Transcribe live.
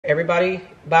everybody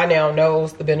by now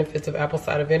knows the benefits of apple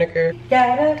cider vinegar.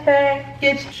 Gotta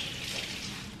package.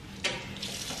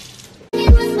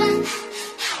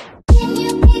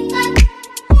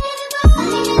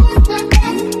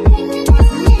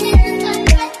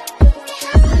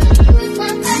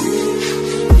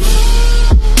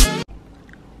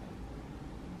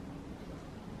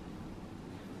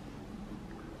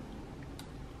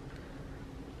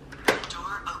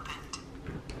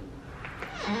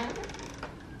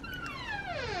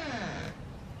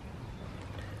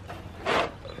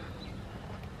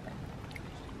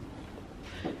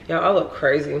 Y'all, I look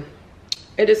crazy.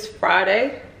 It is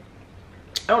Friday.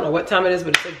 I don't know what time it is,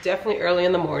 but it's definitely early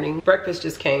in the morning. Breakfast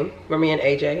just came for me and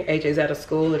AJ. AJ's out of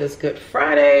school. It is Good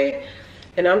Friday.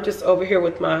 And I'm just over here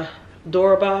with my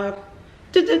Dora Bob.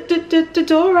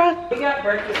 Dora. We got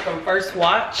breakfast from First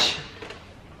Watch.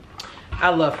 I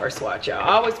love First Watch, y'all.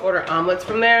 I always order omelets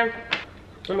from there.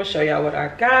 I'm gonna show y'all what I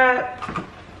got.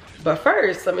 But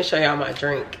first, let me show y'all my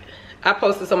drink. I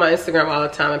post this on my Instagram all the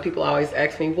time and people always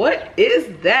ask me, what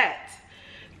is that?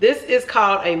 This is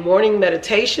called a morning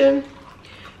meditation.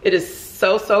 It is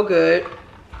so, so good.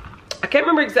 I can't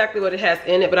remember exactly what it has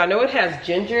in it, but I know it has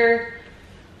ginger.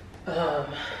 What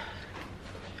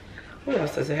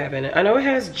else does it have in it? I know it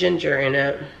has ginger in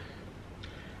it.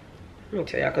 Let me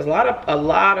tell y'all, because a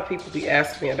lot of people be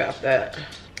asking me about that.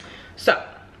 So,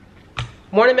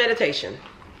 morning meditation,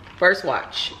 First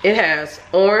Watch. It has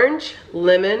orange,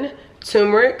 lemon,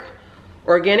 turmeric,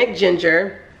 organic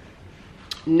ginger,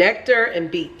 nectar,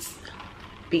 and beets.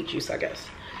 Beet juice, I guess.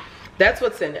 That's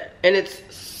what's in it. And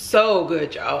it's so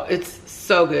good, y'all. It's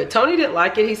so good. Tony didn't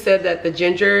like it. He said that the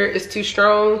ginger is too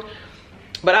strong,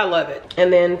 but I love it.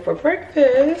 And then for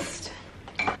breakfast,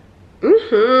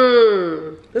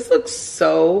 this looks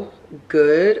so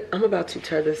good. I'm about to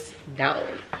turn this down.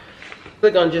 We're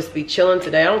gonna just be chilling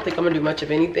today. I don't think I'm gonna do much of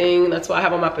anything. That's why I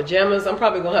have on my pajamas. I'm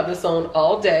probably gonna have this on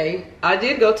all day. I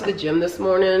did go to the gym this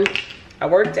morning. I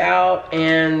worked out,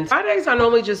 and Fridays I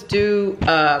normally just do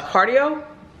cardio.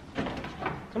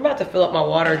 I'm about to fill up my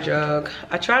water jug.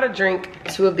 I try to drink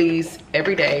 2 of these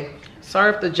every day.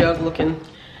 Sorry if the jug looking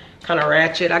kind of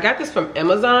ratchet. I got this from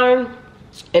Amazon,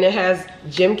 and it has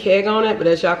gym keg on it, but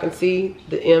as y'all can see,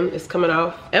 the M is coming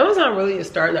off. Amazon really is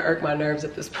starting to irk my nerves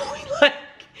at this point. Like,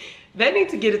 they need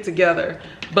to get it together.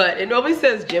 But it normally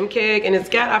says gym keg, and it's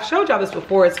got, I've showed y'all this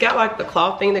before, it's got like the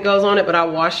cloth thing that goes on it, but I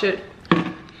wash it.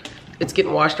 It's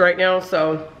getting washed right now,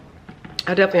 so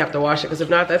I definitely have to wash it, because if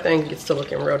not, that thing gets to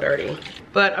looking real dirty.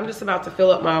 But I'm just about to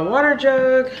fill up my water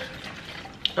jug.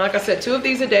 Like I said, 2 of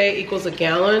these a day equals a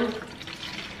gallon.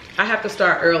 I have to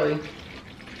start early.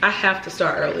 I have to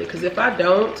start early, because if I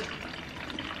don't,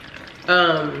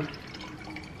 I'm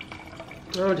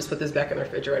gonna just put this back in the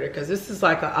refrigerator, because this is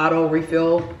like an auto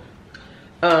refill.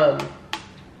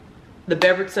 The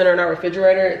beverage center in our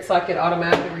refrigerator, it's like it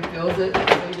automatically refills it.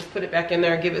 So you just put it back in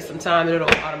there, give it some time, and it'll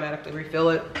automatically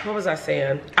refill it. What was I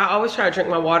saying? I always try to drink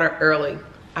my water early.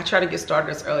 I try to get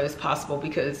started as early as possible,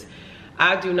 because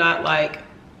I do not like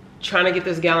trying to get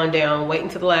this gallon down, wait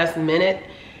until the last minute,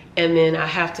 and then I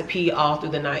have to pee all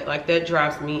through the night. Like, that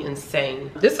drives me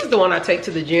insane. This is the one I take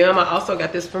to the gym. I also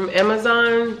got this from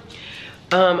Amazon.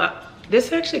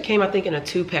 This actually came, I think, in a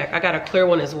 2-pack. I got a clear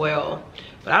one as well.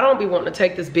 But I don't be wanting to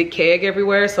take this big keg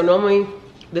everywhere. So normally,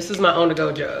 this is my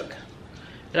on-the-go jug.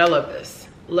 And I love this.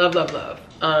 Love, love, love.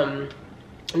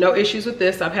 No issues with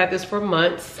this. I've had this for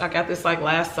months. I got this like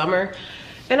last summer.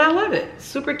 And I love it.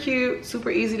 Super cute,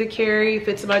 super easy to carry.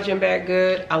 Fits in my gym bag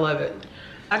good. I love it.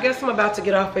 I guess I'm about to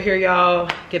get off of here, y'all.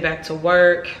 Get back to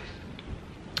work.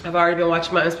 I've already been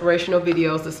watching my inspirational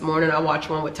videos this morning. I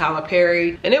watched one with Tyler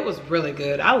Perry, and it was really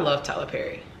good. I love Tyler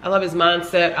Perry. I love his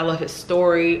mindset. I love his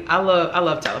story. I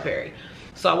love Tyler Perry.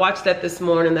 So I watched that this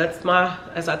morning. That's my,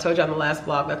 as I told you on the last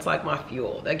vlog, that's like my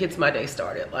fuel. That gets my day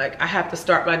started. Like, I have to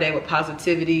start my day with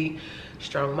positivity,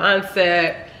 strong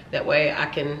mindset. That way I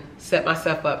can set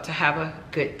myself up to have a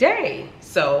good day.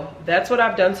 So that's what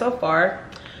I've done so far.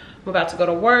 I'm about to go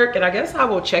to work, and I guess I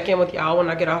will check in with y'all when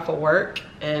I get off of work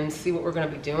and see what we're gonna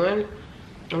be doing.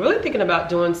 I'm really thinking about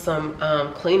doing some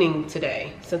cleaning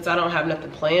today. Since I don't have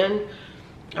nothing planned,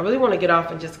 I really wanna get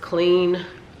off and just clean,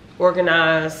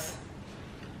 organize.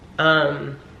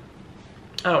 I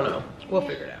don't know, we'll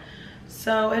figure it out.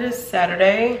 So it is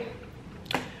Saturday.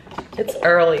 It's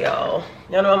early, y'all.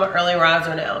 Y'all know I'm an early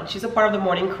riser now. She's a part of the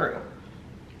morning crew.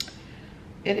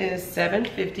 It is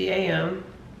 7:50 a.m.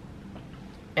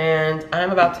 and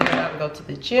I'm about to head out and go to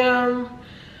the gym.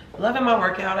 Loving my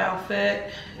workout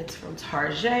outfit. It's from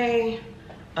Target.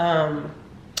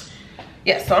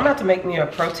 Yeah, so I'm about to make me a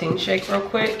protein shake real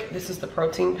quick. This is the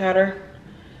protein powder.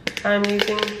 I'm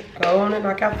using going to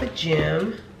knock out the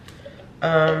gym.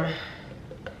 It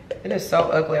is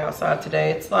so ugly outside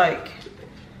today. It's like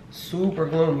super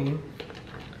gloomy.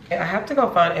 I have to go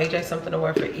find AJ something to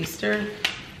wear for Easter.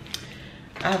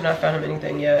 I have not found him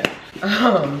anything yet.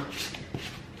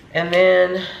 And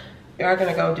then we are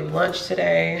gonna go do lunch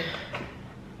today.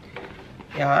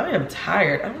 Yeah, I am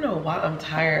tired. I don't know why I'm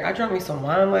tired. I drank me some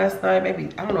wine last night. Maybe,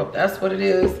 I don't know if that's what it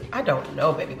is. I don't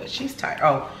know, baby, but she's tired.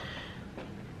 Oh,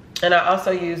 and I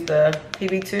also use the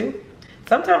PB2.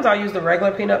 Sometimes I'll use the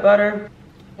regular peanut butter.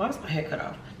 Why is my head cut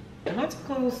off? Am I too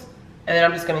close? And then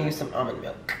I'm just gonna use some almond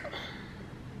milk.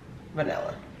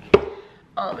 Vanilla.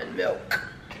 Almond milk.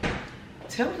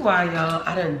 Tell me why, y'all,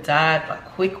 I done dyed my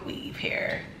quick weave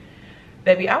hair.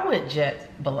 Baby, I went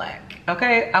jet black,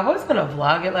 okay? I was gonna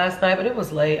vlog it last night, but it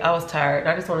was late. I was tired, and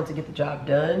I just wanted to get the job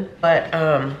done. But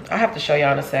I have to show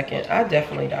y'all in a second. I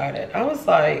definitely dyed it. I was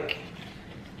like,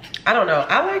 I don't know.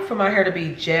 I like for my hair to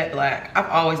be jet black. I've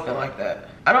always been like that.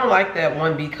 I don't like that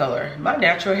 1B color. My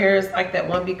natural hair is like that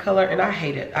 1B color, and I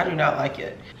hate it. I do not like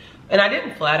it. And I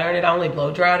didn't flat iron it. I only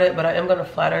blow dried it, but I am gonna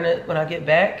flat iron it when I get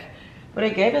back. But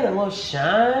it gave it a little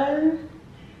shine.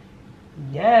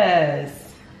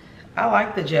 Yes. I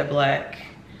like the jet black.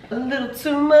 A little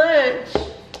too much.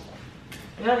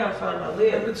 Now I gotta find my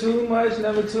lid. Never too much,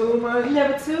 never too much.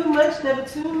 Never too much, never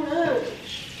too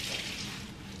much.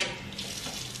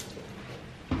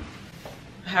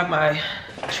 I have my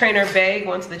trainer Bae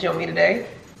going to the gym with me today.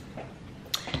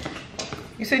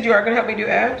 You said you are gonna help me do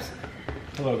abs?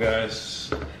 Hello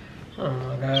guys. Oh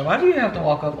my God, why do you have to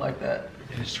walk up like that?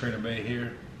 It's trainer Bae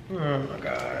here. Oh my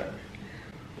God.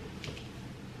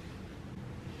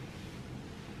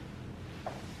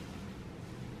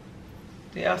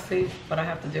 Do y'all see what I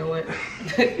have to deal with?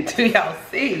 Do y'all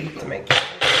see to make it?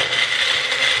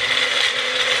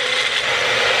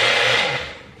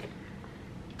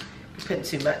 Putting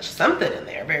too much something in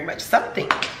there, very much something.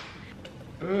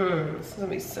 This is gonna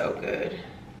be so good.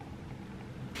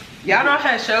 Y'all know I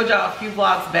had showed y'all a few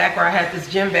vlogs back where I had this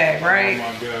gym bag, right?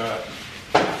 Oh my God.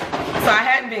 So I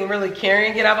hadn't been really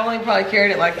carrying it. I've only probably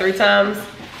carried it like 3 times.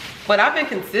 But I've been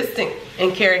consistent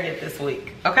in carrying it this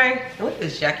week, okay? And look at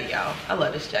this jacket, y'all. I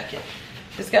love this jacket.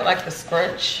 It's got like the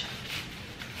scrunch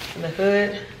and the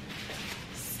hood.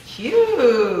 It's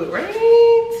cute, right?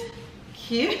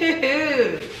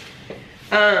 Cute.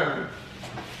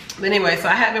 But anyway, so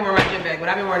I haven't been wearing my gym bag, but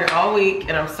I've been wearing it all week,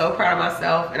 and I'm so proud of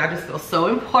myself, and I just feel so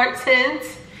important.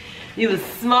 You was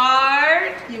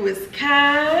smart, you was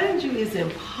kind, you was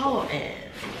important.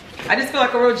 I just feel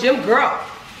like a real gym girl,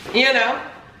 you know?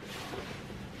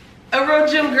 A real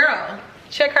gym girl.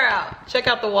 Check her out. Check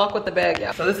out the walk with the bag,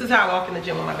 y'all. So this is how I walk in the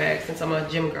gym with my bag since I'm a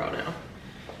gym girl now.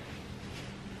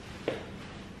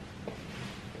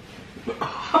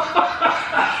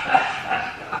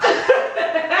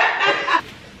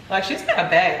 Like, she's got a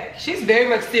bag. She's very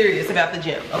much serious about the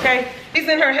gym, okay? She's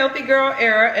in her healthy girl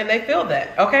era, and they feel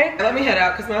that, okay? Let me head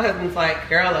out, because my husband's like,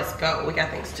 girl, let's go. We got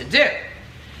things to do.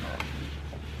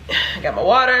 I got my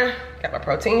water, got my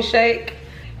protein shake.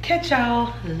 Catch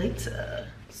y'all later.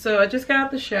 So I just got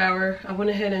out the shower. I went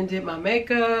ahead and did my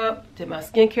makeup, did my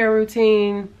skincare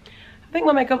routine. I think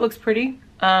my makeup looks pretty.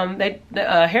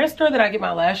 The hair store that I get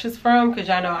my lashes from, because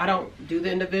y'all know I don't do the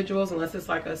individuals unless it's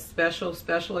like a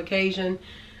special occasion.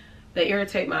 They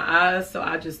irritate my eyes, so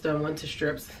I just done one to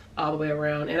strips all the way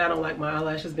around, and I don't like my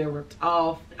eyelashes being ripped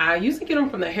off. I usually get them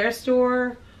from the hair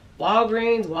store,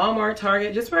 Walgreens, Walmart,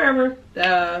 Target, just wherever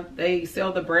they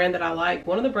sell the brand that I like.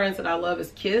 One of the brands that I love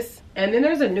is Kiss, and then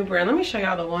there's a new brand. Let me show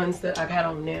y'all the ones that I got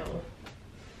on now.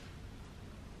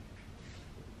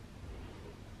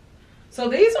 So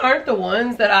these aren't the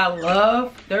ones that I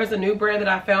love. There's a new brand that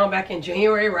I found back in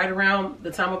January, right around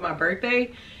the time of my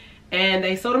birthday. And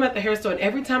they sold them at the hair store. And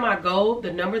every time I go,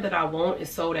 the number that I want is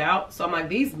sold out. So I'm like,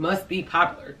 these must be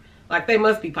popular. Like, they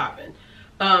must be popping.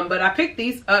 But I picked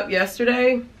these up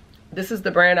yesterday. This is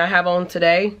the brand I have on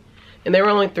today. And they were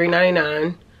only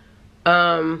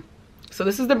 $3.99. So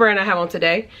this is the brand I have on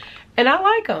today. And I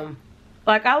like them.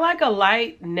 Like, I like a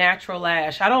light, natural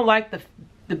lash. I don't like the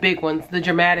big ones, the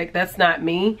dramatic. That's not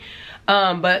me.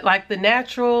 But like the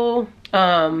natural,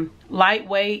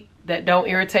 lightweight, that don't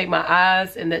irritate my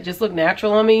eyes and that just look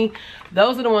natural on me,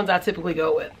 those are the ones I typically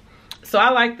go with. So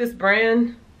I like this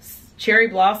brand, Cherry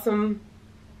Blossom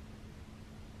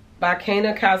by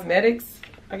Kana Cosmetics.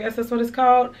 I guess that's what it's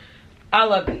called. I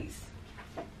love these.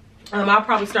 I'll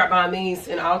probably start buying these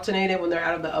and alternate it when they're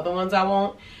out of the other ones I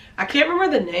want. I can't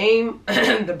remember the name,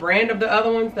 the brand of the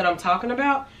other ones that I'm talking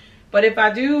about. But if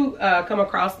I do come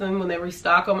across them when they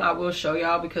restock them, I will show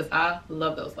y'all because I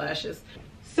love those lashes.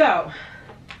 So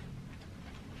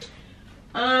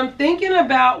I'm thinking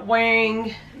about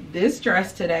wearing this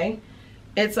dress today.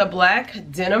 It's a black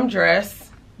denim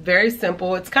dress, very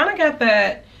simple. It's kind of got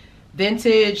that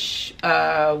vintage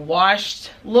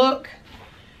washed look.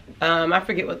 I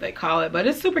forget what they call it, but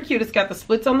it's super cute. It's got the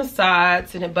splits on the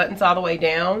sides and it buttons all the way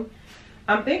down.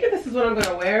 I'm thinking this is what I'm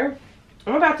gonna wear.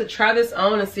 I'm about to try this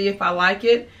on and see if I like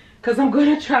it, because I'm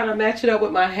gonna try to match it up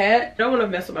with my hat. I don't want to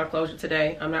mess with my closure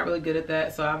today. I'm not really good at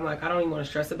that, so I'm like, I don't even want to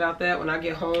stress about that. When I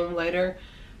get home later,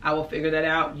 I will figure that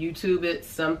out, YouTube it,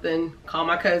 something, call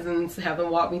my cousins, have them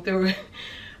walk me through it.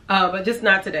 But just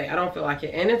not today. I don't feel like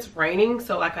it. And it's raining,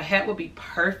 so like a hat would be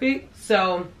perfect.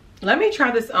 So let me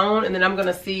try this on, and then I'm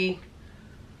gonna see,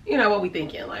 you know, what we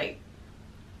thinking. Like,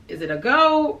 is it a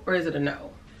go or is it a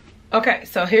no? Okay,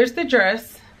 so here's the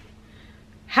dress.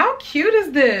 How cute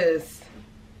is this?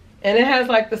 And it has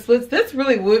like the slits. This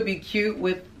really would be cute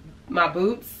with my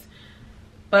boots,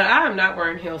 but I am not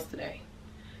wearing heels today.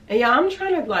 And yeah, I'm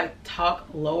trying to like talk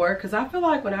lower, because I feel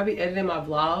like when I be editing my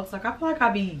vlogs, like I feel like I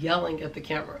be yelling at the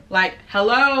camera. Like,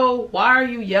 hello, why are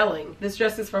you yelling? This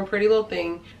dress is from Pretty Little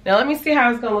Thing. Now let me see how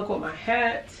it's gonna look with my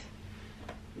hat.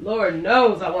 Lord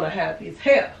knows I wanna have these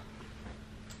hair.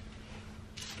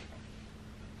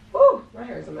 Woo, my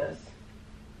hair is a mess.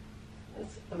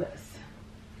 It's a mess.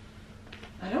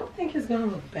 I don't think it's gonna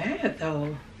look bad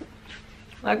though.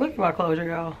 Like, look at my closure,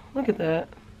 y'all. Look at that.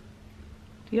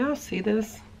 Do y'all see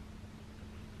this?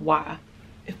 Why?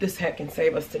 If this hat can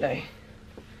save us today.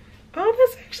 Oh,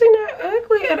 that's actually not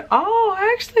ugly at all.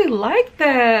 I actually like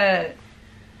that.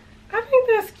 I think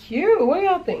that's cute. What do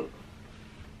y'all think?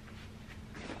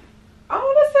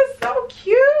 Oh, this is so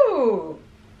cute.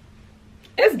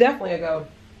 It's definitely a go.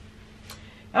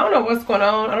 I don't know what's going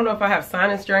on. I don't know if I have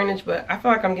sinus drainage, but I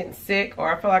feel like I'm getting sick, or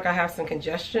I feel like I have some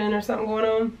congestion or something going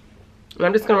on. And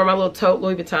I'm just gonna wear my little tote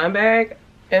Louis Vuitton bag,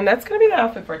 and that's gonna be the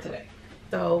outfit for today.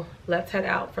 So let's head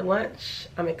out for lunch.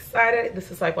 I'm excited. This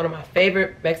is like one of my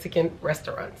favorite Mexican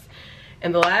restaurants.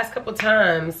 And the last couple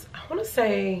times, I wanna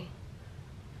say,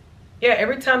 yeah,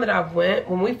 every time that I went,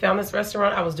 when we found this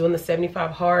restaurant, I was doing the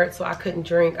 75 hard, so I couldn't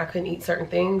drink, I couldn't eat certain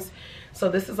things. So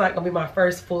this is like gonna be my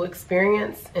first full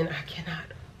experience, and I cannot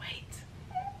wait.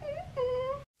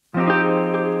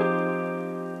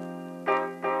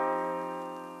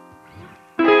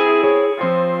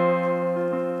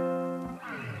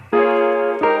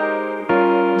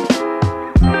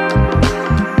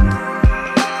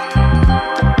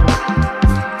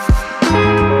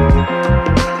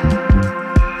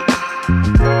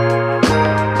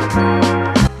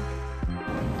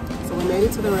 So we made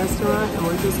it to the restaurant, and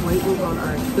we're just waiting on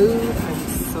our food.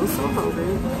 I'm so hungry.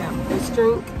 We have fish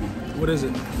drink. What is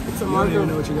it? It's a You don't margarita. even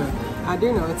know what you got. I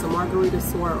do know. It's a margarita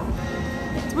swirl.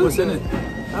 It's really What's in good. it?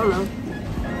 I don't know.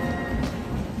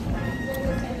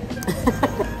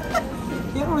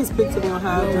 You always speak to me on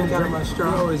how I drink out of my You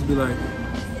straw. always be like,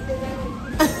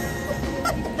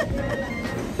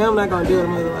 Now I'm not gonna do it.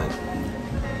 I'm gonna be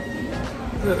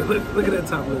like, look at that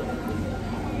top lip.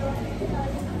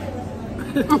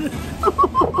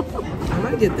 I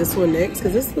might get this one next,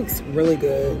 because this looks really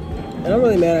good. And I'm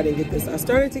really mad I didn't get this. I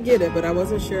started to get it, but I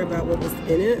wasn't sure about what was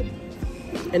in it.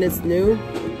 And it's new.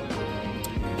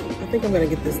 I think I'm gonna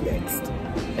get this next.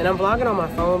 And I'm vlogging on my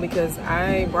phone because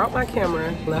I brought my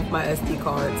camera, left my SD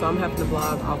card. So I'm having to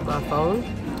vlog off my phone,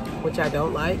 which I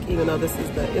don't like, even though this is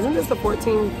isn't this the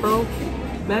 14 Pro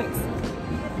Max?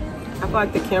 I feel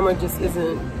like the camera just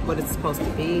isn't what it's supposed to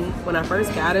be. When I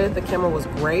first got it, the camera was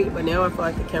great, but now I feel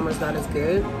like the camera's not as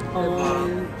good.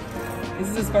 This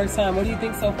is his first time. What do you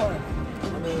think so far?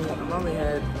 I mean, I've only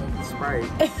had Sprite.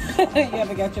 You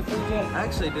haven't got your food yet? I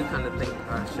actually do kind of think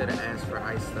I should have asked for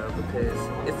ice though, because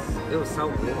it was so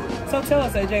warm. So tell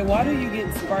us, AJ, why do you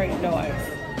get Sprite and no ice?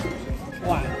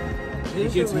 Why?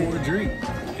 It gets more drink.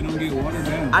 You don't get watered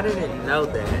down. I didn't know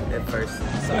that at first.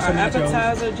 So our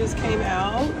appetizer just came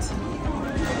out.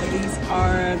 These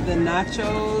are the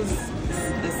nachos,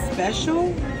 the special,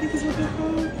 I think is what they're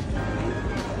called.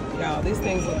 Y'all, these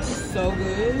things look so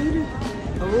good.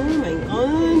 Oh my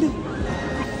god.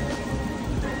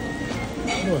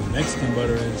 I know what Mexican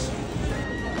butter is.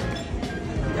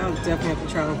 Y'all definitely have to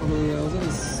try Uncle Julio's. It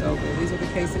is so good. These are the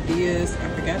quesadillas. I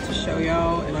forgot to show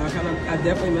y'all, and I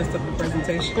definitely messed up the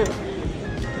presentation,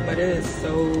 but it is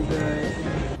so good.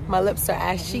 My lips are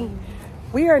ashy.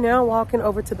 We are now walking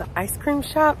over to the ice cream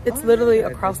shop. It's literally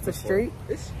across the street.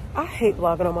 I hate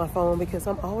vlogging on my phone because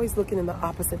I'm always looking in the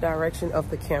opposite direction of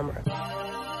the camera.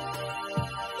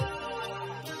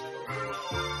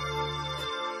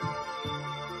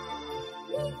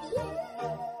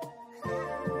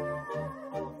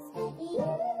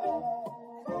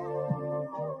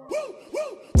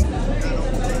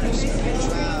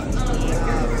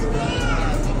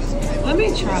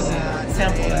 me try that.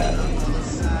 Sample that.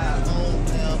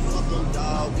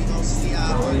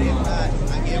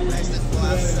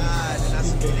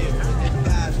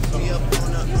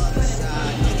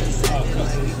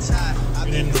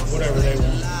 Whatever they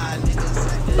want.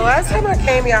 The last time I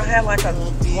came, y'all had like a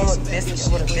one with a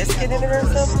biscuit in it or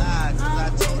something.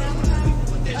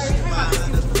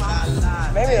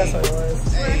 Maybe that's what it was.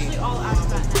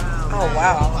 Oh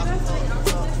wow.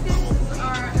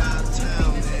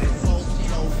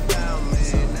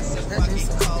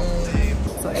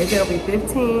 So AJ will be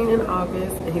 15 in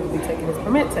August and he will be taking his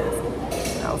permit test.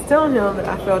 And I was telling him that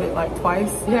I failed it like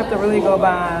twice. You have to really go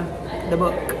by the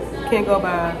book. You can't go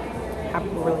by how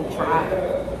people really try.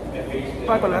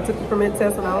 Like when I took the permit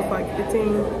test when I was like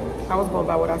 15, I was going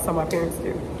by what I saw my parents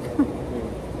do.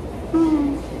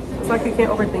 It's like you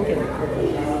can't overthink it.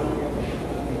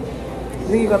 You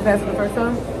think you're gonna pass it the first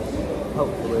time?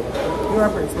 Hopefully. You are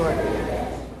pretty smart.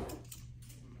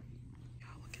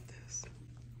 Look at this.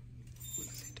 What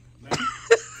is he doing?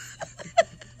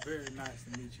 Very nice to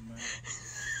meet you, man.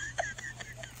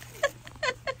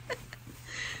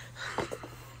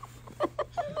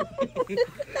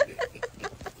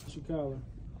 What's your color?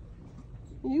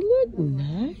 You look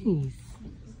nice.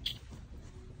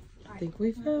 I think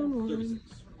we found one.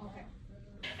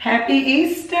 Happy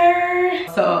Easter!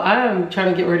 So I'm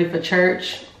trying to get ready for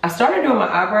church. I started doing my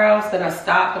eyebrows, then I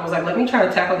stopped and was like, let me try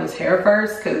to tackle this hair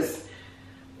first, cause,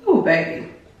 ooh,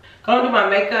 baby. Gonna do my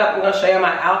makeup, I'm gonna show you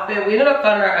my outfit. We ended up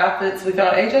finding our outfits. We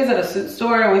found AJ's at a suit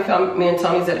store and we found me and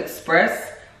Tony's at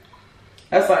Express.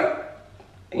 That's like,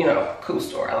 you know, cool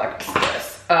store, I like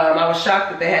Express. I was shocked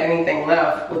that they had anything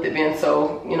left with it being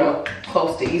so, you know,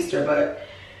 close to Easter, but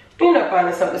we ended up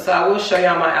finding something, so I will show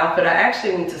y'all my outfit. I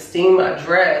actually need to steam my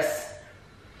dress.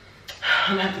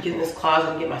 I'm gonna have to get in this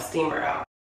closet and get my steamer out.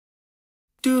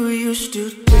 Do you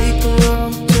still take a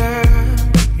long time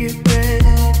to get ready?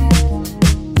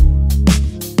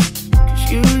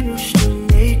 Cause you used to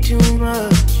make too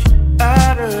much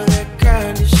out of that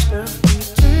kind of stuff. You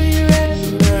turn your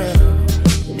head around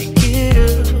and it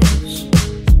kills.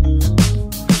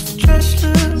 The dress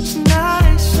looks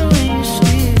nice on you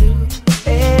still,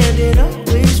 and it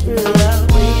always will. I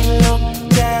wait a long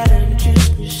time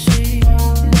just to see.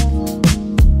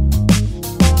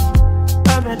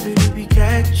 I'm happy to be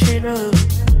catching up.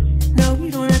 No, we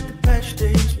don't have to patch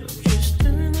things up. Just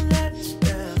turn the lights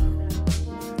down.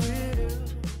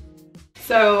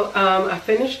 So I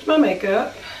finished my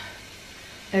makeup.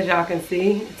 As y'all can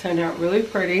see, it turned out really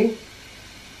pretty.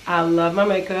 I love my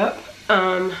makeup.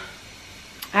 I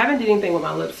haven't did anything with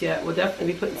my lips yet. We'll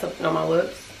definitely be putting something on my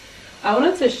lips. I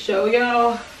wanted to show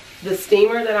y'all the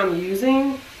steamer that I'm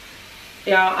using.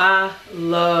 Y'all, I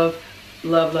love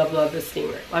this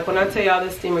steamer. Like when I tell y'all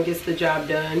this steamer gets the job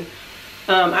done.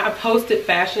 I posted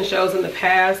fashion shows in the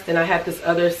past and I had this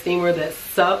other steamer that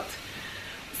sucked.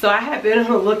 So I had been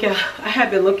on the lookout. I had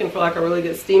been looking for like a really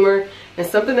good steamer and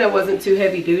something that wasn't too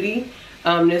heavy duty.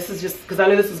 This is just because I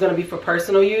knew this was going to be for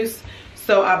personal use.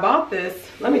 So I bought this.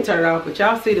 Let me turn it off, but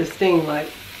y'all see this thing, like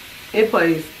it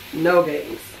plays no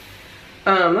games.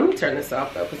 Let me turn this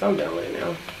off though, because I'm done with it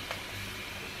now.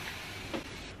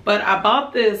 But I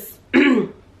bought this.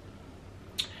 I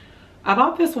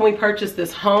bought this when we purchased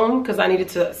this home because I needed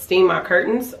to steam my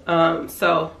curtains.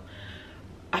 So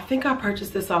I think I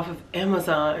purchased this off of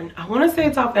Amazon. I want to say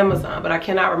it's off Amazon, but I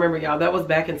cannot remember, y'all. That was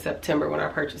back in September when I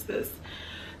purchased this.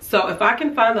 So if I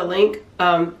can find the link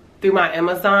through my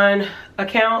Amazon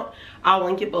account, I'll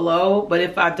link it below. But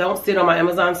if I don't see it on my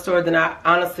Amazon store, then I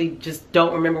honestly just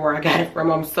don't remember where I got it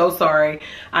from. I'm so sorry.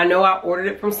 I know I ordered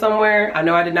it from somewhere. I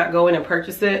know I did not go in and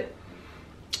purchase it,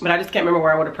 but I just can't remember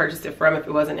where I would have purchased it from if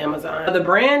it wasn't Amazon. The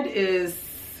brand is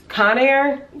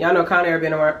Conair. Y'all know Conair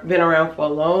been around for a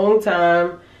long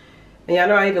time. And y'all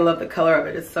know I even love the color of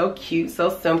it. It's so cute, so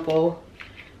simple.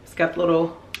 It's got the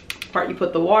little part you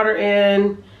put the water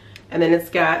in, and then it's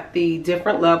got the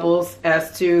different levels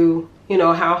as to, you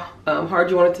know, how hard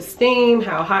you want it to steam,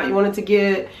 how hot you want it to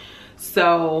get.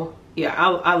 So yeah,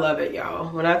 I love it, y'all.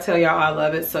 When I tell y'all I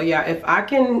love it. So yeah, if I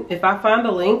find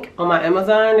the link on my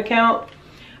Amazon account,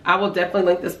 I will definitely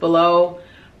link this below.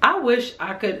 I wish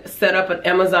I could set up an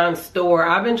Amazon store.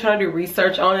 I've been trying to do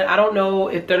research on it. I don't know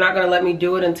if they're not gonna let me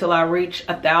do it until I reach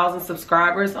 1,000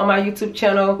 subscribers on my YouTube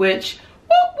channel, which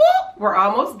whoop, whoop, we're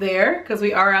almost there because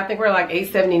we are, I think we're like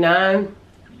 879.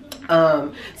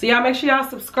 So y'all make sure y'all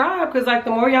subscribe, because like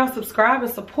the more y'all subscribe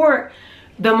and support,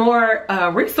 the more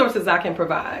resources I can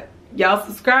provide. Y'all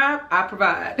subscribe, I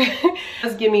provide.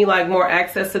 Just give me like more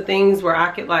access to things where I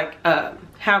could like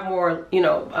have more, you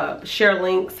know, share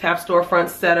links, have storefronts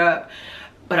set up.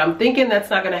 But I'm thinking that's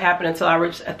not gonna happen until I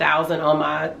reach 1,000 on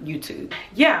my YouTube.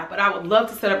 Yeah, but I would love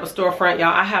to set up a storefront,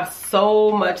 y'all. I have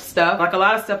so much stuff, like a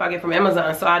lot of stuff I get from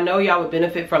Amazon. So I know y'all would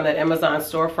benefit from that Amazon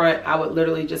storefront. I would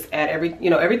literally just add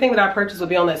everything that I purchase would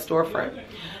be on that storefront.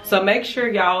 So make sure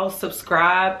y'all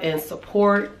subscribe and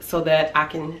support so that I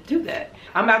can do that.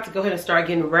 I'm about to go ahead and start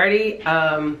getting ready.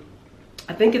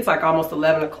 I think it's like almost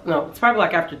 11 o'clock. No, it's probably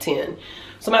like after 10.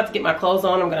 So I'm about to get my clothes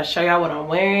on. I'm gonna show y'all what I'm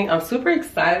wearing. I'm super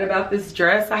excited about this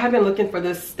dress. I have been looking for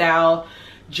this style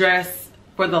dress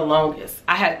for the longest.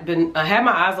 I had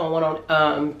my eyes on one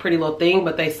on Pretty Little Thing,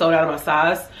 but they sold out of my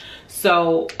size.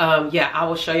 So yeah, I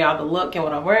will show y'all the look and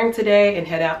what I'm wearing today and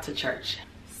head out to church.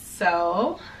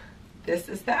 So this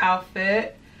is the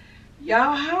outfit.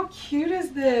 Y'all, how cute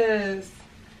is this?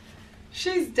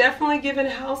 She's definitely giving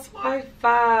housewife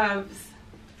vibes.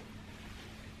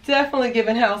 Definitely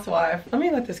giving housewife. Let me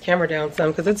let this camera down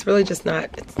some because it's really just not,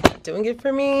 it's not doing it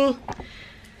for me.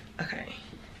 Okay.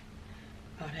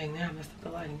 Oh dang, now I messed up the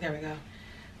lighting. There we go.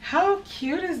 How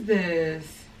cute is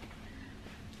this?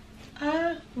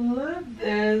 I love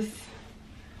this.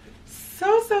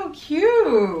 So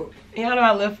cute. Y'all know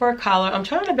I live for a collar. I'm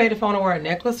trying to debate if I want to wear a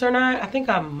necklace or not. I think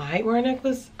I might wear a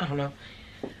necklace. I don't know.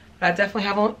 But I definitely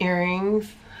have on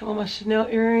earrings. I have on my Chanel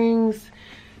earrings.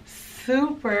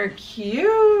 Super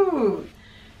cute.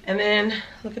 And then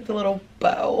look at the little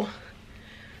bow.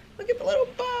 Look at the little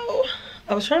bow.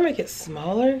 I was trying to make it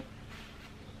smaller.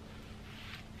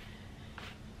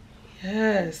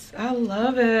 Yes, I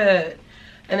love it.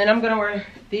 And then I'm gonna wear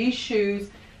these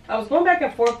shoes. I was going back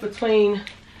and forth between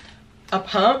a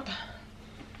pump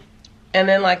and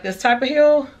then like this type of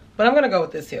heel, but I'm gonna go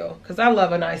with this heel because I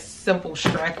love a nice simple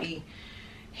strappy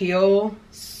heel.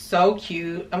 So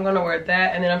cute. I'm gonna wear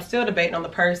that, and then I'm still debating on the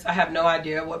purse. I have no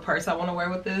idea what purse I want to wear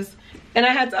with this. And I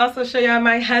had to also show y'all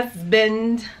my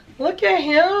husband. Look at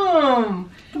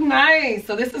him. Nice.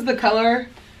 So this is the color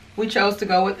we chose to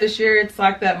go with this year. It's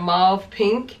like that mauve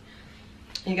pink.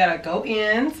 You gotta go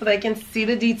in so they can see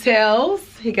the details.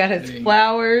 He got his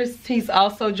flowers. He's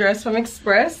also dressed from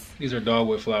Express. These are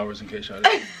dogwood flowers in case y'all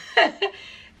didn't.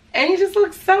 And he just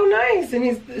looks so nice. And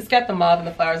it's got the mauve and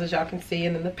the flowers as y'all can see,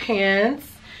 and then the pants.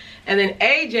 And then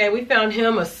AJ, we found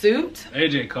him a suit.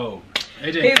 AJ cold.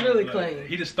 AJ he's cold really blood. clean.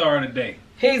 He the star of the day.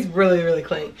 He's really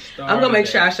clean. I'm gonna make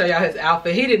sure I show y'all his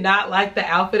outfit. He did not like the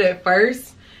outfit at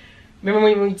first. Remember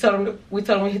when we told him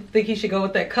we think he should go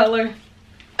with that color?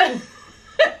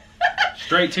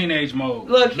 Straight teenage mode.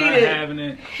 Look, he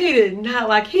did not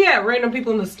like. He had random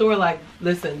people in the store like,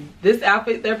 listen, this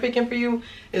outfit they're picking for you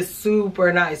is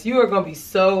super nice. You are gonna be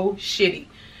so shitty.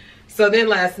 So then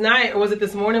last night, or was it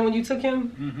this morning when you took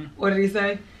him? What did he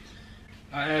say?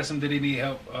 I asked him, did he need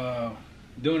help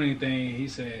doing anything? He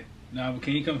said, no, but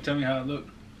can you come tell me how it looked?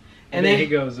 And then he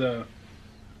goes, I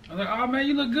was like, oh man,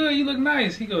 you look good, you look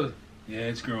nice. He goes, yeah,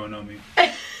 it's growing on me.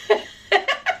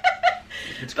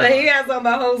 But he has on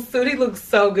the whole suit. He looks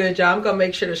so good, y'all. I'm gonna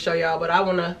make sure to show y'all,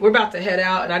 but we're about to head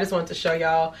out, and I just wanted to show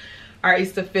y'all our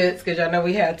Easter fits because y'all know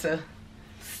we had to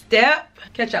step.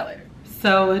 Catch y'all later.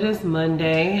 So it is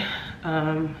Monday.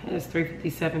 It's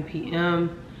 3:57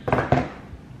 p.m.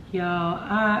 Y'all,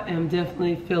 I am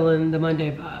definitely feeling the Monday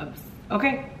vibes.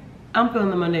 Okay, I'm feeling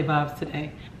the Monday vibes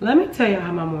today. Let me tell you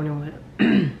how my morning went.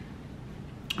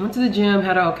 I went to the gym,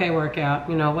 had an okay workout,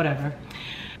 you know, whatever.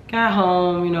 Got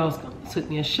home, you know, took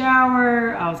me a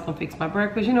shower. I was gonna fix my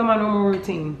breakfast, you know, my normal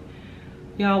routine.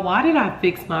 Y'all, why did I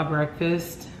fix my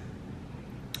breakfast?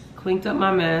 Cleaned up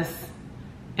my mess.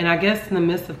 And I guess in the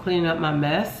midst of cleaning up my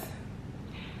mess,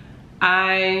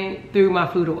 I threw my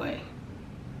food away.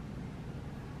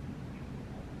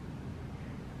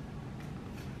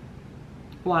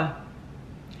 Why?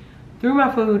 Threw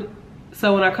my food.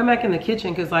 So when I come back in the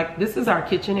kitchen, because like this is our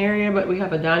kitchen area, but we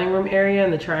have a dining room area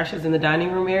and the trash is in the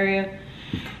dining room area.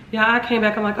 Yeah, I came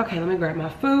back, I'm like, okay, let me grab my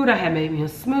food. I had made me a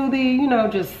smoothie, you know,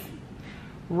 just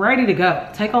ready to go.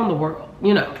 Take on the world,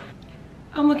 you know.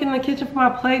 I'm looking in the kitchen for my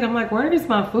plate. I'm like, where is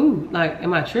my food? Like,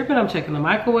 am I tripping? I'm checking the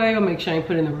microwave. I'll make sure I ain't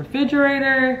put it in the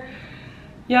refrigerator.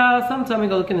 Y'all, someone told me to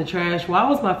go look in the trash. Why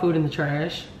was my food in the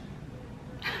trash?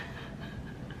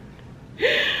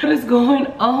 What is going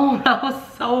on? I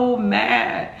was so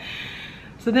mad.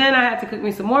 So then I had to cook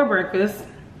me some more breakfast.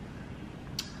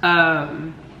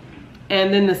 And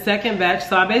then the second batch,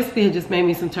 so I basically had just made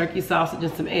me some turkey sausage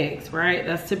and some eggs, right?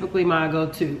 That's typically my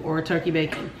go-to, or turkey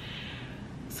bacon.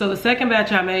 So the second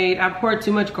batch I made, I poured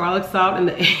too much garlic salt in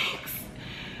the eggs.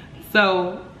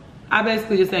 So I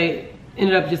basically just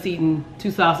ended up just eating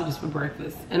 2 sausages for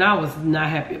breakfast. And I was not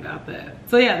happy about that.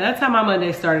 So yeah, that's how my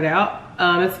Monday started out.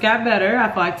 It's got better.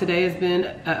 I feel like today has been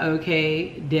an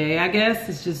okay day, I guess.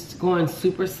 It's just going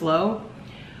super slow.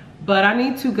 But I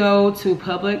need to go to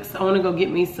Publix. I want to go get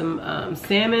me some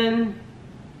salmon.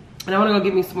 And I want to go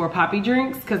get me some more poppy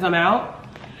drinks because I'm out.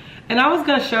 And I was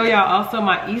going to show y'all also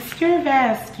my Easter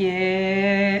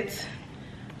basket.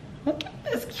 Look at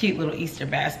this cute little Easter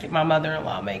basket my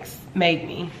mother-in-law made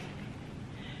me.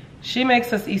 She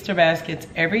makes us Easter baskets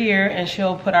every year, and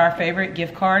she'll put our favorite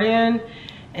gift card in.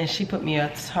 And she put me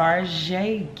a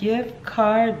Target gift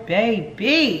card,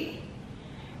 baby.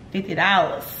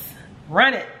 $50.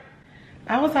 Run it.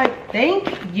 I was like,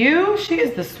 thank you. She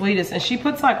is the sweetest. And she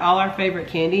puts like all our favorite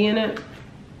candy in it.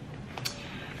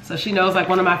 So she knows like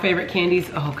one of my favorite candies.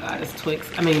 Oh God, it's Twix.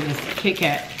 I mean, it's Kit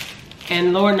Kat.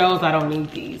 And Lord knows I don't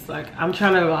need these. Like, I'm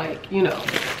trying to like, you know,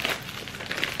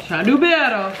 trying to do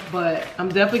better. But I'm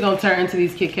definitely gonna turn into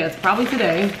these Kit Kats probably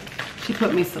today. She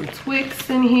put me some Twix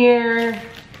in here.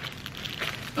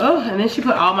 Oh, and then she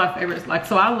put all my favorites. Like,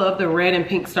 so I love the red and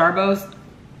pink Starburst.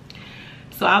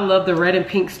 So I love the red and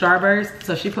pink Starburst.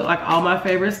 So she put like all my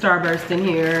favorite Starburst in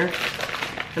here.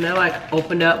 And they're like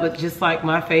opened up with just like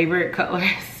my favorite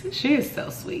colors. She is so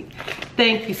sweet.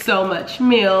 Thank you so much,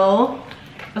 Mill.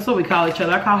 That's what we call each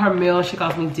other. I call her Mill, she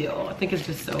calls me Dill. I think it's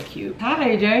just so cute. Hi,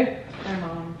 AJ. Hi,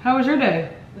 Mom. How was your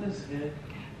day? It was good.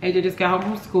 AJ just got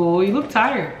home from school. You look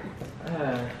tired.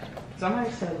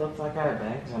 Somebody said it looked like I had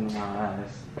bags under my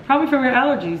eyes. Probably from your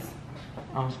allergies.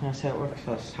 I was gonna say at work,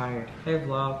 so I was tired. Hey,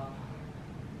 vlog.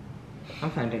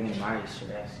 I'm trying to get my Easter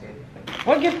basket.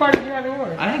 What gift card did you have in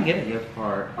yours? I didn't get a gift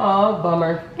card. Oh,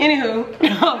 bummer. Anywho. You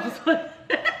don't want to split it?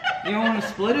 You don't want to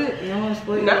split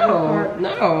your No, gift card?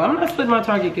 no, I'm not splitting my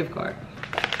Target gift card.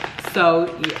 So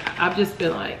yeah, I've just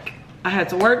been like, I had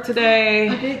to work today.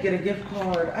 I did get a gift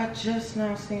card. I just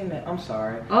now seen it. I'm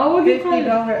sorry. Oh, what gift card?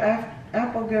 $50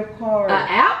 Apple gift card. An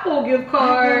Apple gift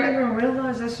card? I didn't even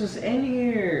realize this was in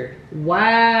here. Wow.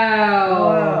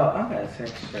 Wow. I'm gonna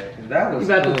text her. That was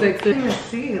You about cool. to text it? I didn't even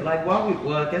see it. Like,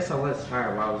 well, I guess I was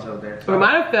tired while I was over there. Or it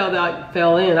might have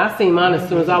fell in. I seen mine as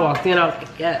soon as I walked in. I was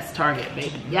like, yes, Target,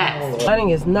 baby, yes. Lighting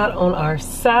is not on our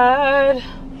side.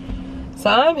 So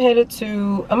I'm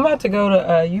about to go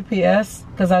to UPS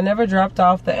because I never dropped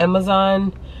off the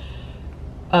Amazon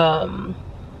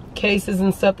cases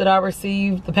and stuff that I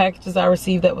received, the packages I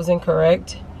received that was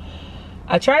incorrect.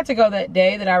 I tried to go that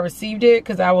day that I received it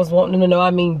because I was wanting them to know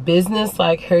I mean business.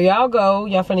 Like, here y'all go.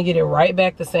 Y'all finna get it right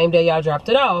back the same day y'all dropped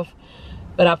it off.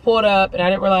 But I pulled up and I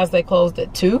didn't realize they closed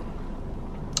at 2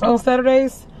 on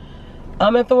Saturdays.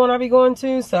 I'm at the one I be going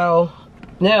to, so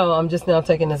now I'm just now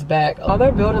taking this back. Oh,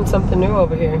 they're building something new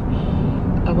over here.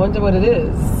 I wonder what it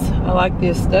is. I like the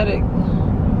aesthetic.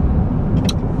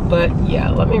 But yeah,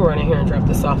 let me run in here and drop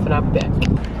this off and I'll be back.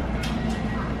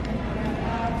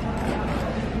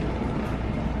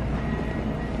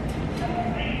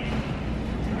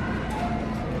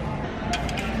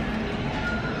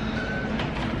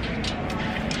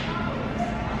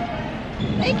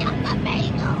 They got the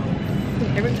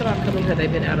bagels. Every time I come in here,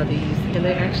 they've been out of these. And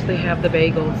they actually have the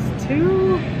bagels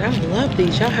too. I love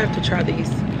these. Y'all have to try these.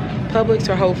 Publix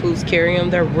or Whole Foods carry them.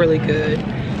 They're really good.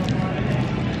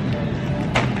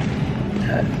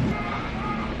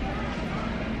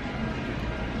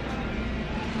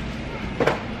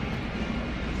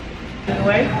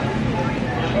 Anyway.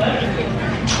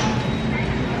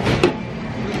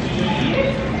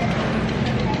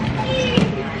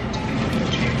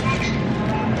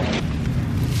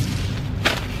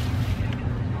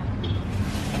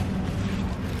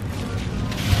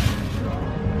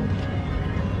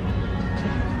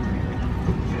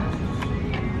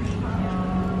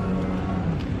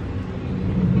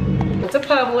 To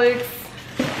Publix,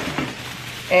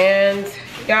 and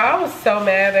y'all, I was so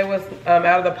mad they was out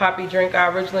of the poppy drink I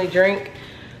originally drank.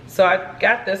 So I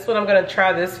got this one. I'm gonna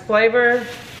try this flavor,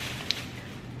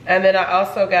 and then I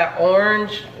also got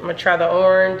orange. I'm gonna try the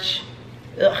orange.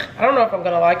 Ugh, I don't know if I'm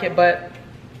gonna like it, but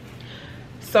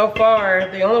so far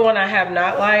the only one I have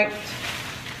not liked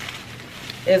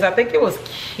is, I think it was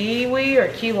kiwi or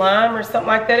key lime or something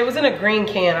like that. It was in a green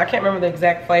can. I can't remember the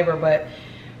exact flavor, but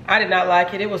I did not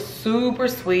like it. It was super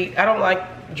sweet. I don't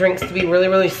like drinks to be really,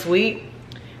 really sweet.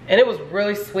 And it was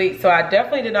really sweet. So I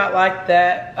definitely did not like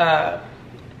that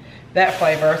that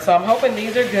flavor. So I'm hoping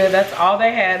these are good. That's all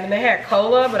they had. And they had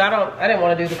cola, but I didn't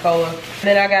want to do the cola. And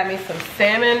then I got me some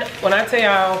salmon. When I tell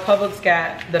y'all, Publix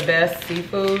got the best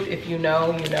seafood. If you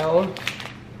know, you know.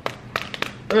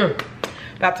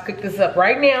 About to cook this up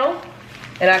right now.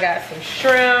 And I got some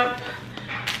shrimp.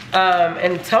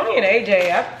 And Tony and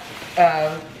AJ,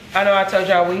 I know I told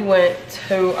y'all we went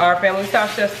to our family's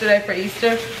house yesterday for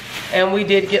Easter, and we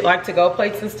did get like to-go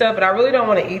plates and stuff, but I really don't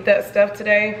want to eat that stuff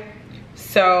today.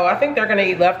 So I think they're gonna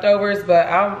eat leftovers, but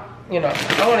I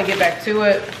want to get back to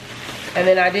it. And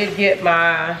then I did get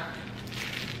my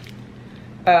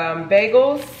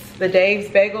bagels, the Dave's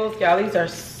bagels. Y'all, these are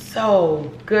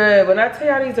so good. When I tell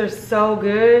y'all these are so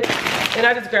good. And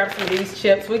I just grabbed some of these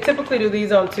chips. We typically do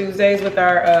these on Tuesdays with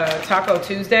our Taco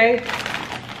Tuesday.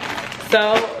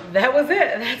 So that was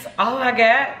it. That's all I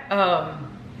got.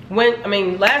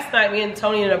 Last night me and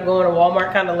Tony ended up going to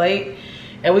Walmart kind of late,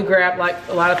 and we grabbed like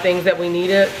a lot of things that we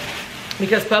needed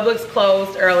because Publix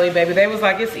closed early, baby. They was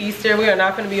like, it's Easter, we are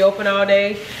not going to be open all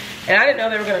day. And I didn't know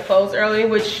they were going to close early,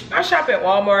 which I shop at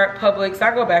Walmart, Publix,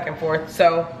 I go back and forth.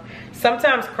 So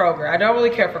sometimes Kroger. I don't really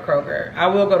care for Kroger. I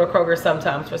will go to Kroger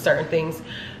sometimes for certain things.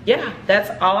 Yeah, that's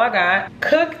all I got.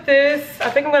 Cook this. I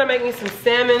think I'm gonna make me some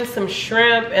salmon, some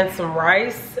shrimp, and some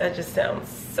rice. That just sounds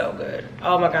so good.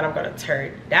 Oh my God, I'm gonna tear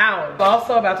it down. I'm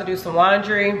also about to do some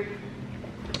laundry.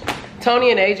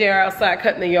 Tony and AJ are outside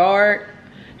cutting the yard.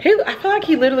 I feel like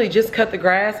he literally just cut the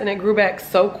grass and it grew back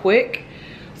so quick.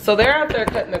 So they're out there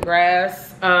cutting the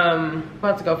grass. I'm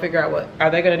about to go figure out are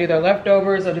they gonna do their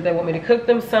leftovers or do they want me to cook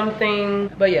them something?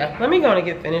 But yeah, let me go and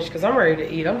get finished because I'm ready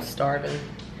to eat. I'm starving.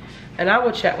 And I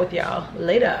will chat with y'all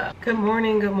later. Good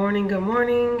morning, good morning, good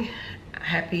morning.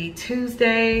 Happy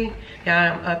Tuesday.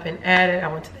 Yeah, I'm up and at it. I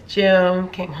went to the gym,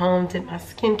 came home, did my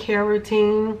skincare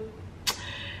routine.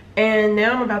 And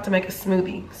now I'm about to make a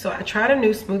smoothie. So I tried a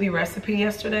new smoothie recipe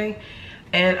yesterday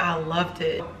and I loved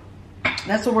it.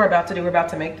 That's what we're about to do. We're about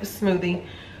to make the smoothie.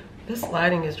 This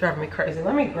lighting is driving me crazy.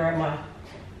 Let me grab my...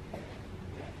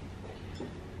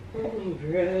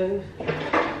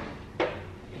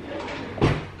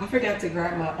 I forgot to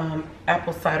grab my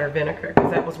apple cider vinegar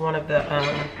because that was one of the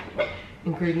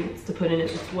ingredients to put in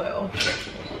it as well.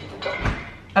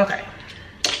 Okay.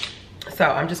 So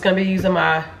I'm just going to be using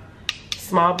my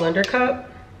small blender cup.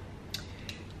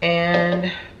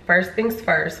 And first things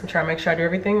first, I'm trying to make sure I do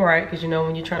everything right because you know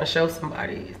when you're trying to show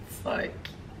somebody, it's like...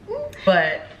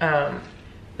 But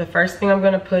the first thing I'm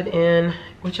gonna put in,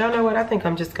 which y'all know what, I think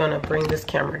I'm just gonna bring this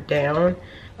camera down.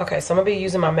 Okay, so I'm gonna be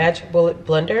using my Magic Bullet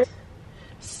blender,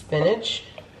 spinach.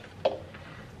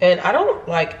 And I don't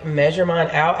like measure mine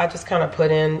out. I just kind of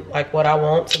put in like what I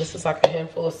want. So this is like a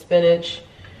handful of spinach.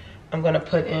 I'm gonna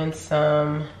put in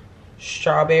some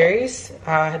strawberries.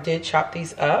 I did chop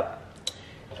these up.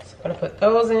 So I'm gonna put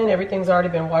those in. Everything's already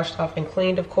been washed off and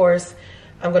cleaned, of course.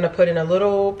 I'm gonna put in a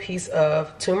little piece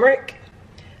of turmeric.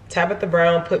 Tabitha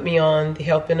Brown put me on the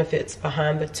health benefits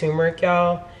behind the turmeric,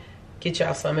 y'all. Get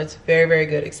y'all some, it's very, very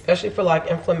good, especially for like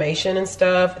inflammation and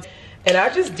stuff. And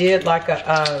I just did like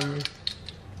a,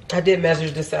 I did measure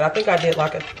this out. I think I did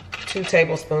like 2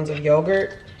 tablespoons of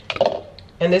yogurt.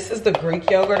 And this is the Greek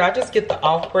yogurt. I just get the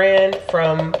off-brand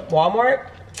from Walmart.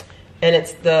 And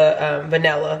it's the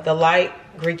vanilla, the light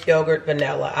Greek yogurt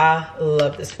vanilla. I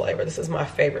love this flavor. This is my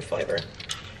favorite flavor.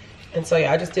 And so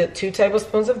yeah, I just did 2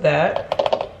 tablespoons of that.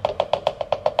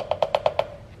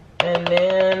 And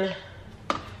then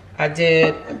I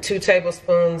did 2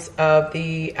 tablespoons of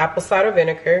the apple cider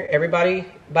vinegar. Everybody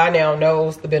by now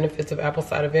knows the benefits of apple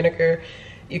cider vinegar.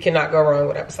 You cannot go wrong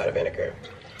with apple cider vinegar.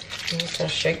 I'm just gonna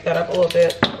shake that up a little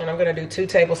bit. And I'm gonna do 2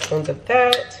 tablespoons of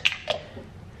that.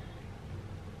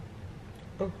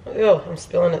 Oh, ew, I'm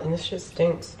spilling it and this shit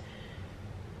stinks.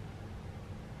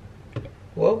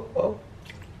 Whoa, whoa.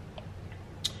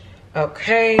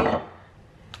 Okay.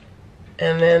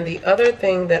 And then the other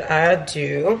thing that I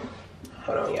do,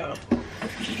 hold on y'all.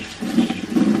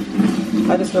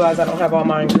 I just realized I don't have all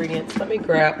my ingredients. Let me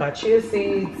grab my chia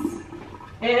seeds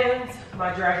and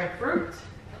my dragon fruit.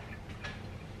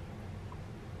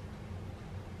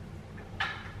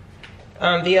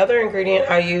 The other ingredient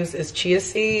I use is chia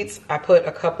seeds. I put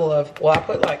a couple of, well, I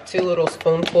put like 2 little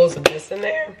spoonfuls of this in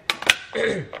there.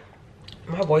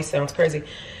 My voice sounds crazy.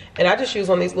 And I just use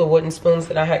one of these little wooden spoons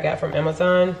that I had got from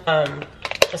Amazon.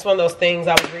 It's one of those things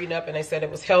I was reading up and they said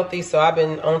it was healthy. So I've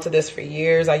been onto this for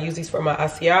years. I use these for my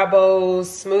acai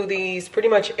smoothies, pretty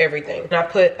much everything. And I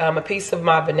put a piece of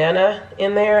my banana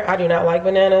in there. I do not like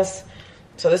bananas.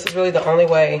 So this is really the only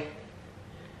way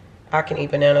I can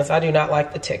eat bananas. I do not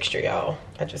like the texture, y'all.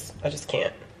 I just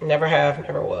can't. Never have,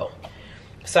 never will.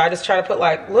 So I just try to put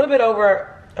like a little bit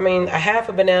over, I mean, a half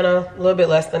a banana, a little bit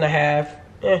less than a half.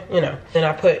 You know. Then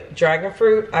I put dragon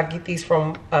fruit. I get these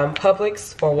from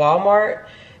Publix or Walmart.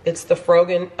 It's the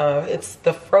frozen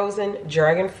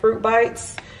dragon fruit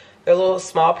bites. They're little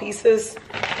small pieces.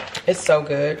 It's so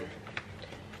good.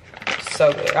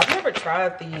 So good. I've never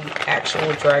tried the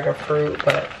actual dragon fruit,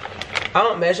 but I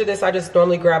don't measure this. I just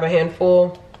normally grab a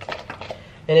handful,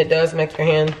 and it does make your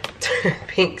hand turn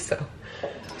pink. So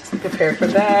just prepare for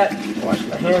that. Wash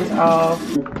my hands off.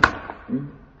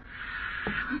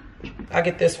 I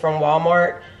get this from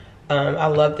Walmart. I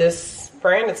love this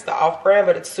brand. It's the off brand,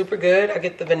 but it's super good. I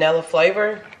get the vanilla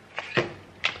flavor.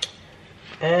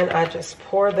 And I just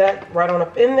pour that right on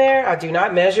up in there. I do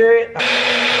not measure it.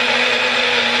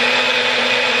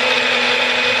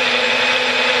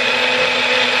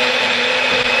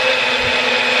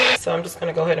 So I'm just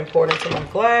gonna go ahead and pour it into my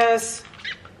glass.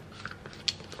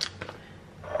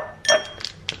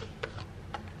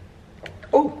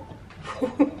 Oh.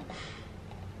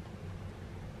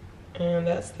 And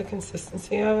that's the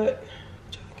consistency of it,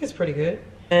 which I think is pretty good.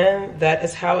 And that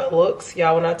is how it looks.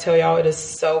 Y'all, when I tell y'all it is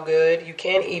so good, you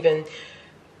can't even,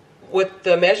 with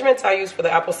the measurements I use for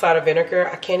the apple cider vinegar,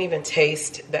 I can't even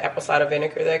taste the apple cider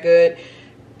vinegar that good.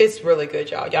 It's really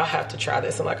good, y'all. Y'all have to try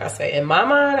this. And like I say, in my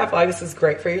mind, I feel like this is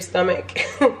great for your stomach.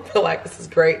 I feel like this is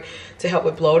great to help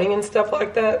with bloating and stuff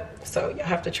like that. So y'all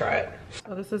have to try it.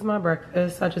 So this is my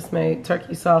breakfast. I just made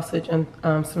turkey sausage and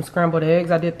some scrambled eggs.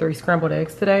 I did 3 scrambled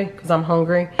eggs today because I'm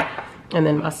hungry. And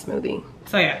then my smoothie.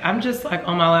 So yeah, I'm just like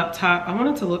on my laptop. I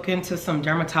wanted to look into some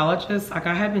dermatologists. Like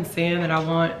I have been saying that I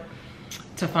want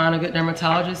to find a good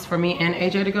dermatologist for me and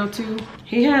AJ to go to.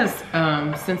 He has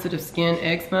sensitive skin,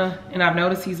 eczema, and I've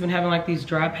noticed he's been having like these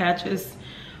dry patches.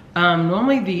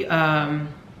 Normally the, I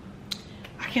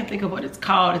can't think of what it's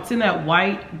called. It's in that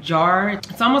white jar.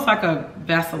 It's almost like a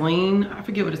Vaseline. I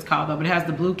forget what it's called though, but it has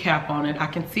the blue cap on it. I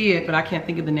can see it, but I can't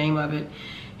think of the name of it.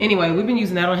 Anyway, we've been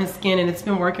using that on his skin and it's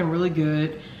been working really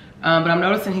good. But I'm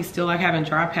noticing he's still like having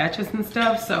dry patches and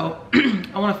stuff. So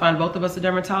I want to find both of us a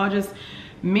dermatologist.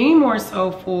 Me more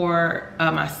so for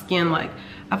my skin. Like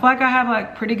I feel like I have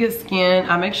like pretty good skin.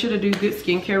 I make sure to do good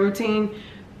skincare routine,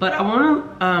 but I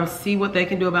want to see what they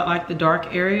can do about like the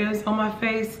dark areas on my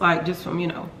face. Like just from, you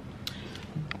know,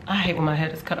 I hate when my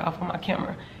head is cut off on my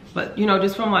camera, but you know,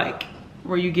 just from like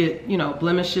where you get, you know,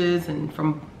 blemishes and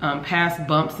from past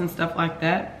bumps and stuff like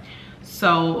that.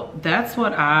 So that's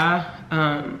what I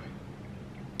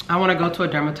want to go to a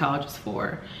dermatologist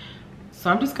for. So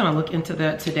I'm just gonna look into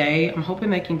that today. I'm hoping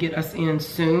they can get us in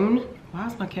soon. Why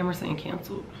is my camera saying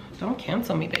canceled? Don't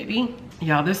cancel me, baby.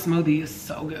 Y'all, this smoothie is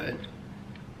so good.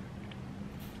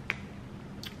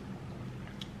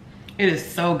 It is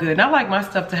so good. And I like my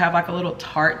stuff to have like a little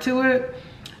tart to it.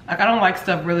 Like I don't like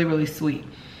stuff really, really sweet.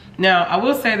 Now, I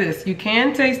will say this, you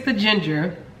can taste the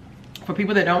ginger. For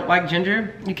people that don't like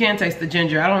ginger, you can taste the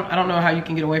ginger. I don't know how you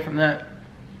can get away from that.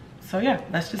 So yeah,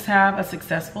 let's just have a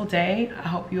successful day. I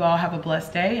hope you all have a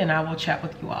blessed day and I will chat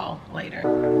with you all later.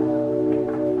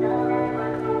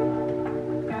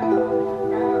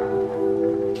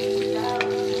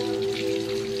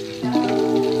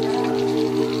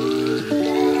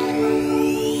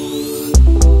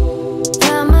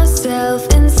 Found myself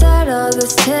inside all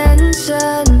this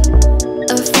tension,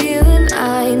 a feeling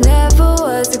I never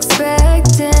was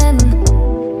expecting.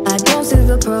 I don't see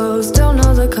the pros, don't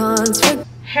know the cons.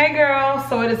 Hey girl,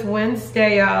 so it is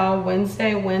Wednesday, y'all.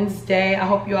 Wednesday. I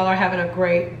hope you all are having a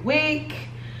great week.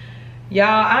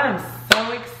 Y'all, I am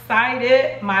so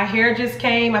excited. My hair just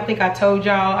came. I think I told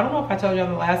y'all. I don't know if I told y'all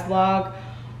in the last vlog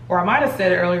or I might have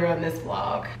said it earlier in this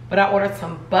vlog, but I ordered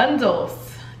some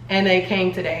bundles and they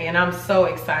came today and I'm so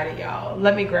excited, y'all.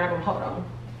 Let me grab them, hold on.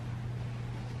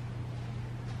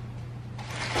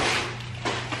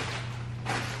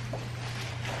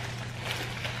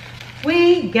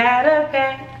 We got a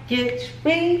package,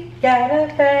 we got a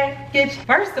package.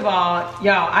 First of all,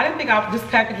 y'all, I didn't think this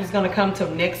package was gonna come till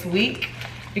next week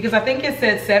because I think it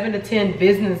said 7 to 10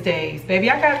 business days. Baby,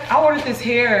 I ordered this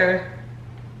hair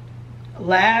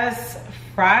last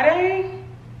Friday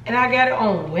and I got it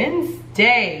on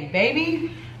Wednesday,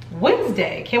 baby.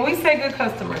 Wednesday. Can we say good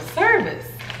customer service?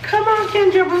 Come on,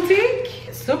 Kendra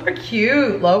Boutique. Super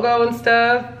cute logo and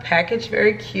stuff. Package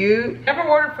very cute. Never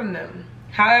ordered from them.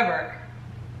 However,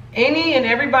 any and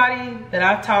everybody that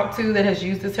I've talked to that has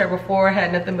used this hair before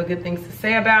had nothing but good things to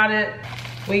say about it.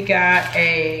 We got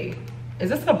a, is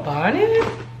this a bonnet?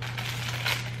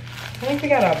 I think we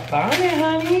got a bonnet,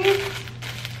 honey.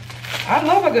 I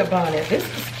love a good bonnet. This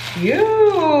is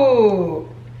cute.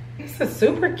 This is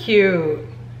super cute.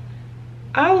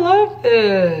 I love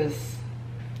this.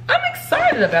 I'm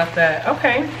excited about that.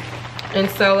 Okay. And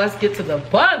so let's get to the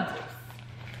bundles.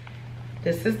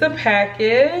 This is the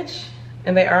package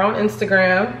and they are on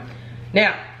Instagram.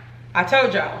 Now, I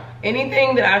told y'all,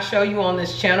 anything that I show you on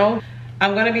this channel,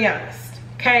 I'm gonna be honest,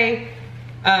 okay?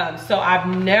 So I've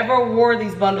never wore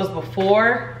these bundles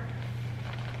before.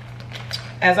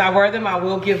 As I wear them, I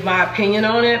will give my opinion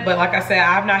on it, but like I said,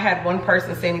 I've not had one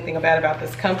person say anything bad about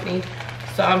this company.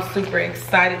 So I'm super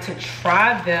excited to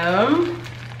try them.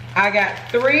 I got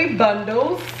 3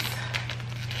 bundles.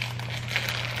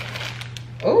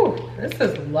 Oh, this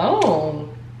is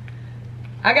long.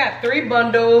 I got 3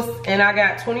 bundles and I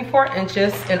got 24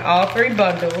 inches in all 3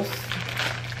 bundles.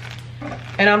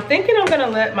 And I'm thinking I'm gonna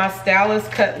let my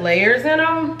stylist cut layers in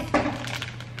them.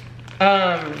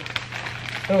 Oh,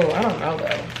 I don't know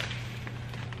though.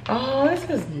 Oh, this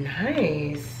is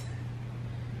nice.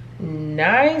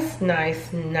 Nice,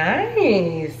 nice,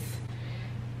 nice.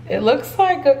 It looks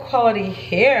like good quality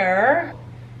hair.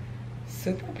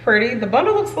 Super pretty. The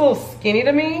bundle looks a little skinny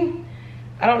to me.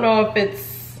 I don't know if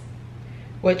it's,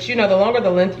 which, you know, the longer the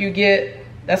length you get,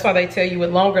 that's why they tell you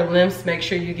with longer lengths, make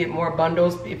sure you get more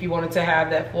bundles if you wanted to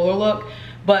have that fuller look.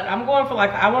 But I'm going for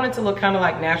like, I want it to look kind of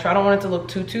like natural. I don't want it to look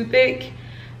too thick.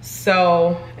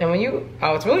 So, and when you,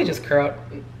 oh, it's really just curled.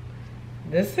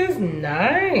 This is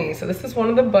nice. So this is one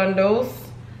of the bundles.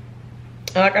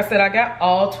 And like I said, I got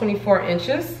all 24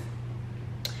 inches.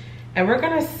 And we're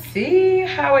gonna see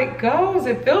how it goes.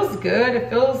 It feels good. It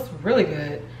feels really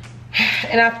good.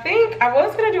 And I think I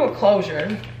was gonna do a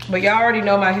closure, but y'all already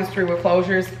know my history with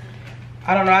closures.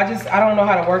 I don't know, I don't know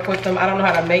how to work with them. I don't know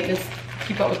how to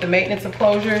keep up with the maintenance of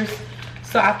closures.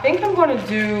 So I think I'm gonna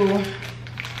do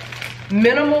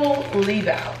minimal leave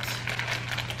out.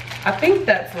 I think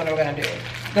that's what I'm gonna do.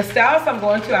 The stylist I'm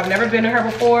going to, I've never been to her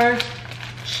before.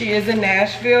 She is in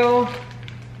Nashville,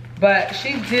 but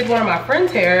she did one of my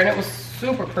friend's hair and it was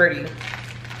super pretty.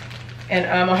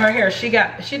 And on her hair, she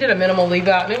did a minimal leave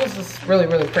out and it was just really,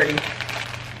 really pretty.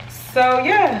 So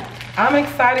yeah, I'm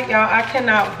excited, y'all. I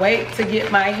cannot wait to get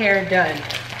my hair done.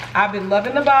 I've been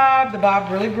loving the bob. The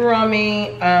bob really grew on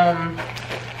me.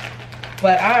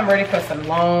 But I'm ready for some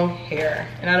long hair.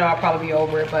 And I know I'll probably be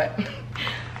over it, but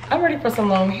I'm ready for some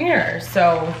long hair.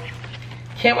 So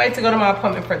can't wait to go to my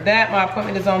appointment for that. My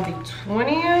appointment is on the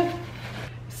 20th.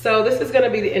 So this is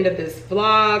gonna be the end of this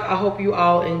vlog. I hope you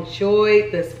all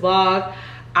enjoyed this vlog.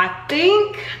 I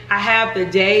think I have the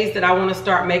days that I wanna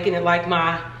start making it like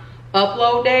my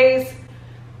upload days.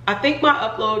 I think my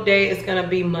upload day is gonna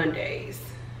be Mondays.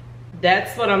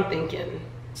 That's what I'm thinking.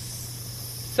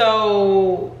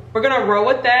 So we're gonna roll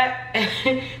with that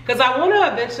because I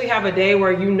wanna eventually have a day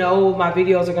where you know my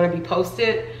videos are gonna be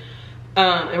posted.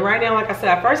 And right now, like I said,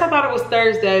 at first I thought it was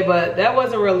Thursday, but that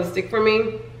wasn't realistic for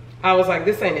me. I was like,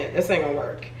 this ain't it, this ain't gonna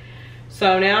work.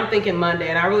 So now I'm thinking Monday,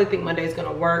 and I really think Monday is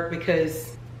gonna work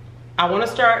because I wanna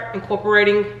start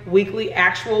incorporating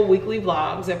actual weekly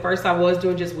vlogs. At first I was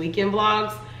doing just weekend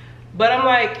vlogs, but I'm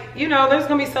like, you know, there's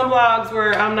gonna be some vlogs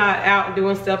where I'm not out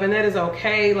doing stuff, and that is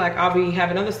okay. Like I'll be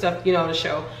having other stuff, you know, to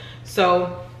show.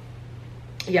 So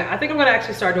yeah, I think I'm gonna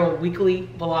actually start doing weekly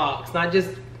vlogs, not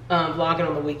just vlogging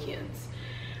on the weekends.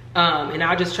 And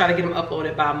I'll just try to get them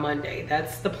uploaded by Monday.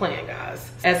 That's the plan,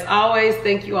 guys. As always,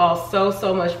 thank you all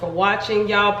so much for watching.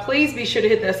 Y'all, please be sure to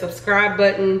hit that subscribe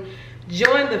button.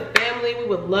 Join the family. We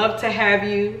would love to have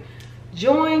you.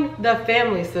 Join the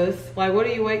family, sis. Like, what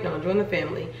are you waiting on? Join the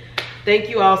family. Thank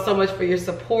you all so much for your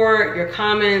support, your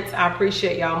comments. I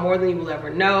appreciate y'all more than you will ever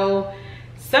know.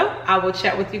 So I will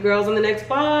chat with you girls on the next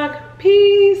vlog.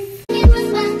 Peace.